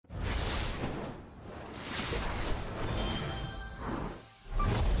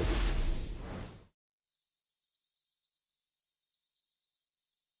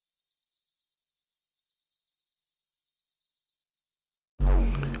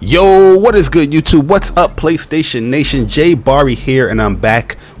Yo, what is good, YouTube? What's up, PlayStation Nation? Jay Barry here, and I'm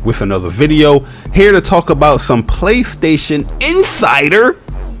back with another video here to talk about some PlayStation Insider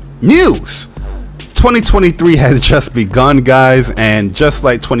news. 2023 has just begun, guys, and just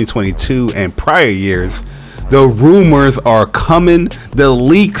like 2022 and prior years, the rumors are coming, the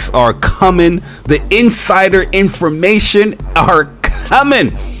leaks are coming, the insider information are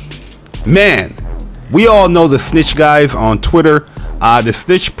coming. Man, we all know the Snitch guys on Twitter. The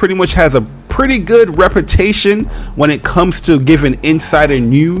Snitch pretty much has a pretty good reputation when it comes to giving insider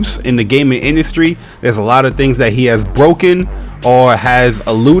news in the gaming industry. There's a lot of things that he has broken or has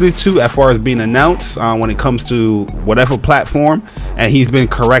alluded to as far as being announced when it comes to whatever platform, and he's been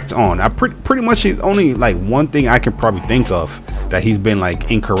correct on. I pretty much, it's only like one thing I can probably think of that he's been like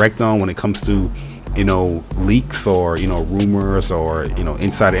incorrect on when it comes to, you know, leaks or, you know, rumors or, you know,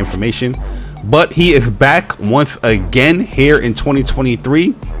 insider information. But he is back once again here in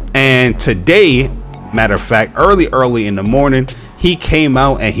 2023, and today, matter of fact, early in the morning, he came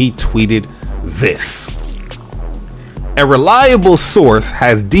out and he tweeted this. A reliable source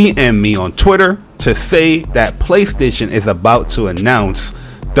has DM'd me on Twitter to say that PlayStation is about to announce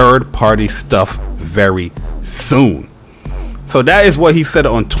third-party stuff very soon. So that is what he said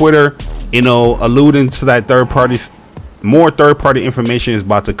on Twitter, you know, alluding to that more third-party information is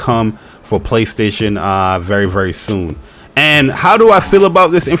about to come for PlayStation very soon. And how do I feel about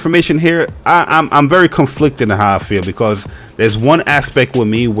this information here? I'm very conflicted in how I feel, because there's one aspect with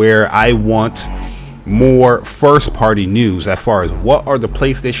me where I want more first-party news as far as what are the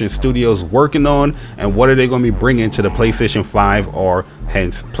PlayStation studios working on and what are they going to be bringing to the PlayStation 5 or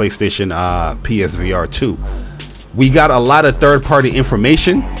hence PlayStation PSVR 2. We got a lot of third-party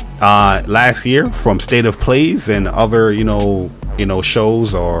information last year from State of Plays and other, you know,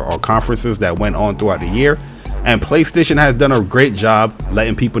 shows or conferences that went on throughout the year, and PlayStation has done a great job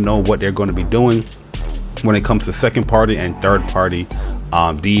letting people know what they're going to be doing when it comes to second party and third party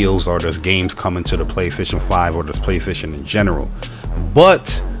deals, or there's games coming to the PlayStation 5 or just PlayStation in general.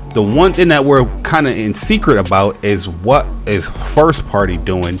 But the one thing that we're kind of in secret about is what is first party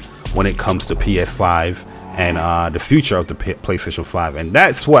doing when it comes to PS5 and the future of the PlayStation 5, and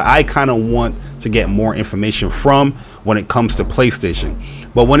that's what I kind of want to get more information from when it comes to PlayStation.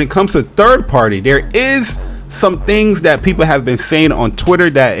 But when it comes to third party, there is some things that people have been saying on Twitter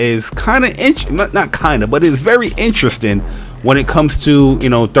that is kind of not kind of, but it's very interesting when it comes to, you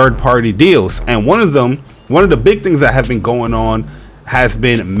know, third party deals. And one of the big things that have been going on has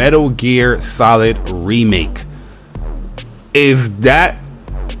been Metal Gear Solid Remake. Is that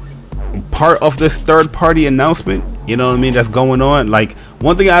part of this third party announcement, you know what I mean, that's going on? Like,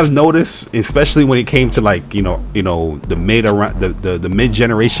 one thing I've noticed, especially when it came to, like, you know the mid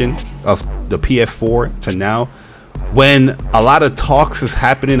generation of the PS4 to now, when a lot of talks is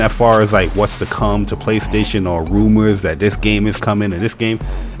happening as far as like what's to come to PlayStation or rumors that this game is coming and this game,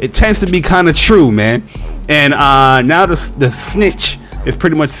 it tends to be kind of true, man. And now the Snitch is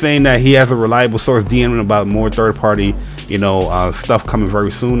pretty much saying that he has a reliable source DMing about more third party, you know, stuff coming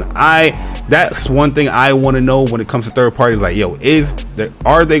very soon. That's one thing I want to know when it comes to third party. Like, yo,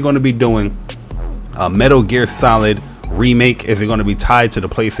 are they going to be doing a Metal Gear Solid Remake? Is it going to be tied to the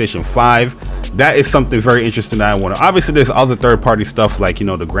PlayStation 5? That is something very interesting that I want to. Obviously, there's other third party stuff like, you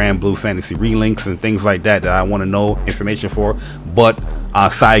know, the Grand Blue Fantasy relinks and things like that I want to know information for. But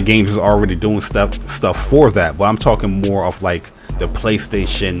Side Games is already doing stuff for that. But I'm talking more of like the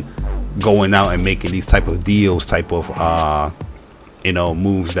PlayStation going out and making these type of deals, type of you know,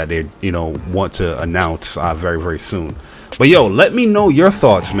 moves that they, you know, want to announce very soon. But yo, let me know your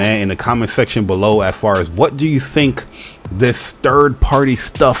thoughts, man, in the comment section below as far as what do you think this third party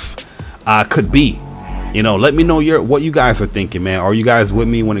stuff could be. You know, let me know what you guys are thinking, man. Are you guys with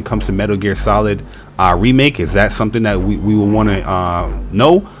me when it comes to Metal Gear Solid Remake? Is that something that we will want to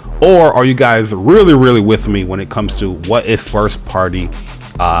know, or are you guys really with me when it comes to what is first party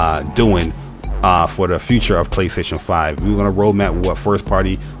doing for the future of PlayStation 5? We're gonna roadmap what first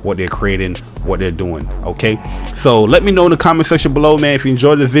party, what they're creating, what they're doing. Okay, so let me know in the comment section below, man. If you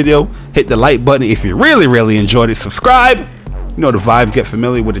enjoyed this video, hit the like button. If you really enjoyed it, subscribe. You know the vibes, get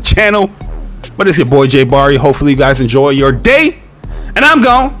familiar with the channel. But it's your boy Jay Barry. Hopefully you guys enjoy your day, and I'm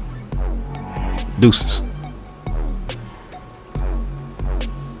gone. Deuces.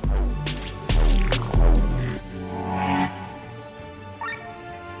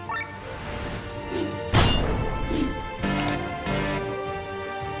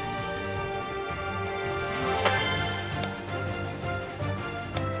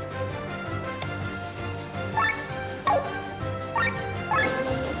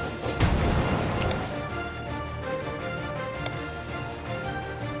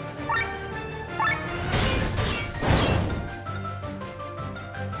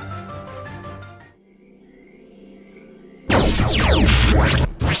 Peace.